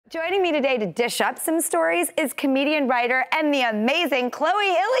Joining me today to dish up some stories is comedian, writer, and the amazing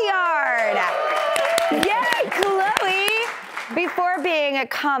Chloé Hilliard. Yay, Chloé! Before being a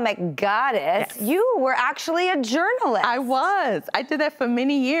comic goddess, you were actually a journalist. I was. I did that for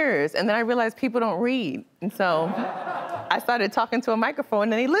many years, and then I realized people don't read. And so I started talking to a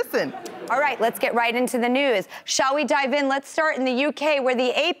microphone, and they listen. All right, let's get right into the news. Shall we dive in? Let's start in the UK, where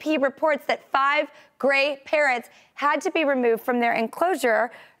the AP reports that 5 grey parrots had to be removed from their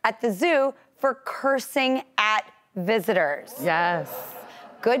enclosure at the zoo for cursing at visitors. Yes.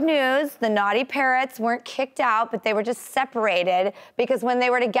 Good news, the naughty parrots weren't kicked out, but they were just separated because when they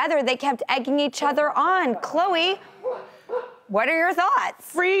were together, they kept egging each other on. Chloé, what are your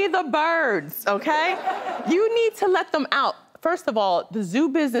thoughts? Free the birds, okay? You need to let them out. First of all, the zoo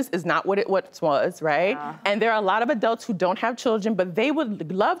business is not what it once was, right? Yeah. And there are a lot of adults who don't have children, but they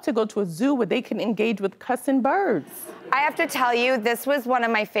would love to go to a zoo where they can engage with cussing birds. I have to tell you, this was one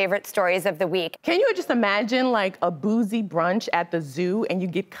of my favorite stories of the week. Can you just imagine like a boozy brunch at the zoo and you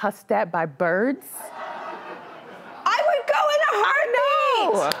get cussed at by birds? I would go in a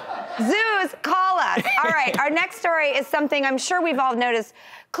heartbeat. Zoos, call us. All right, our next story is something I'm sure we've all noticed.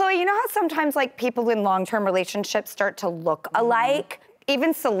 Chloé, you know how sometimes like people in long-term relationships start to look alike?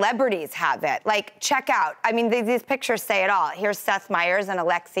 Even celebrities have it. Like, check out. I mean, these pictures say it all. Here's Seth Meyers and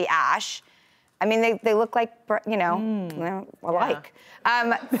Alexi Ash. I mean, they look like, you know, alike.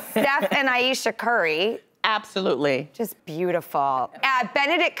 Yeah. Steph and Aisha Curry. Absolutely. Just beautiful.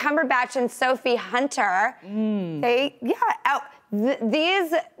 Benedict Cumberbatch and Sophie Hunter.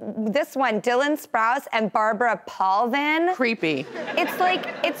 This one, Dylan Sprouse and Barbara Palvin. Creepy. It's like,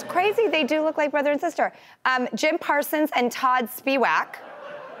 it's crazy. They do look like brother and sister. Jim Parsons and Todd Spiewak.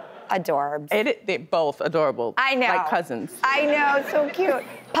 Adorbs. They're both adorable. I know. Like cousins. I know, so cute.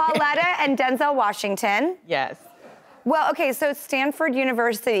 Pauletta and Denzel Washington. Yes. Well, okay, so Stanford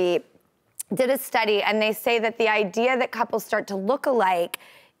University did a study, and they say that the idea that couples start to look alike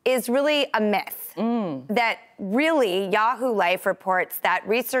is really a myth. That really, Yahoo Life reports that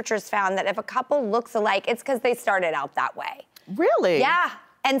researchers found that if a couple looks alike, it's because they started out that way. Really? Yeah,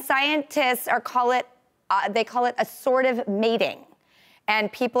 and scientists they call it assortative mating.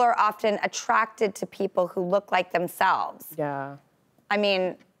 And people are often attracted to people who look like themselves. Yeah. I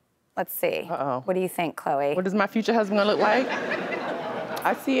mean, let's see. Uh-oh. What do you think, Chloé? What is my future husband gonna look like?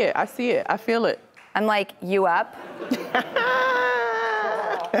 I see it, I see it, I feel it. I'm like, you up?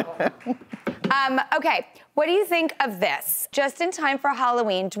 Okay, what do you think of this? Just in time for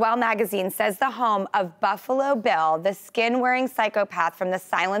Halloween, Dwell magazine says the home of Buffalo Bill, the skin-wearing psychopath from The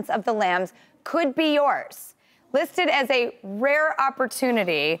Silence of the Lambs, could be yours. Listed as a rare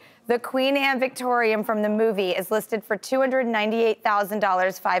opportunity, the Queen Anne Victorian from the movie is listed for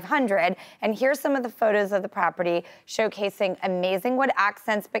 $298,500. And here's some of the photos of the property showcasing amazing wood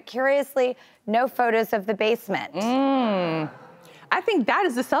accents, but curiously, no photos of the basement. I think that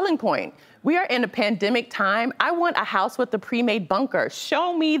is the selling point. We are in a pandemic time. I want a house with a pre-made bunker.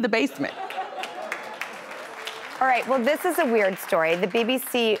 Show me the basement. All right, well, this is a weird story. The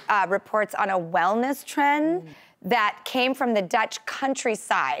BBC reports on a wellness trend that came from the Dutch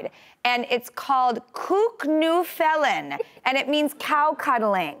countryside, and it's called koek nu vellen, and it means cow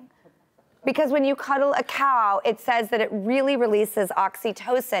cuddling. Because when you cuddle a cow, it says that it really releases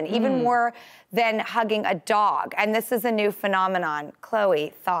oxytocin, even more than hugging a dog. And this is a new phenomenon.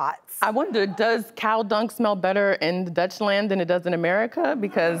 Chloé, thoughts? I wonder, does cow dung smell better in the Dutch land than it does in America?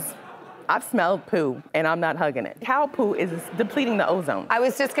 Because I've smelled poo, and I'm not hugging it. Cow poo is depleting the ozone. I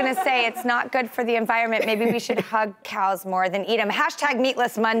was just gonna say, it's not good for the environment. Maybe we should hug cows more than eat them. Hashtag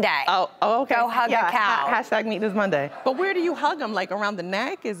Meatless Monday. Oh, okay. Go hug a cow. Hashtag Meatless Monday. But where do you hug them? Like around the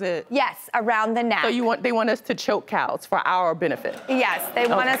neck, is it? Yes, around the neck. So they want us to choke cows for our benefit? Yes, they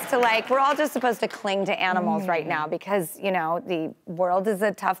want us to we're all just supposed to cling to animals right now because, you know, the world is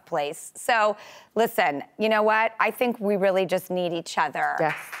a tough place. So listen, you know what? I think we really just need each other.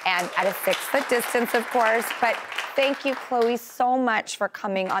 Yes. And at a 6-foot distance, of course. But thank you, Chloé, so much for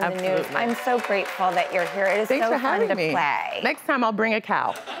coming on the news. I'm so grateful that you're here. It is so fun to play. Next time I'll bring a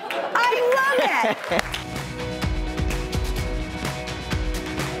cow. I love it.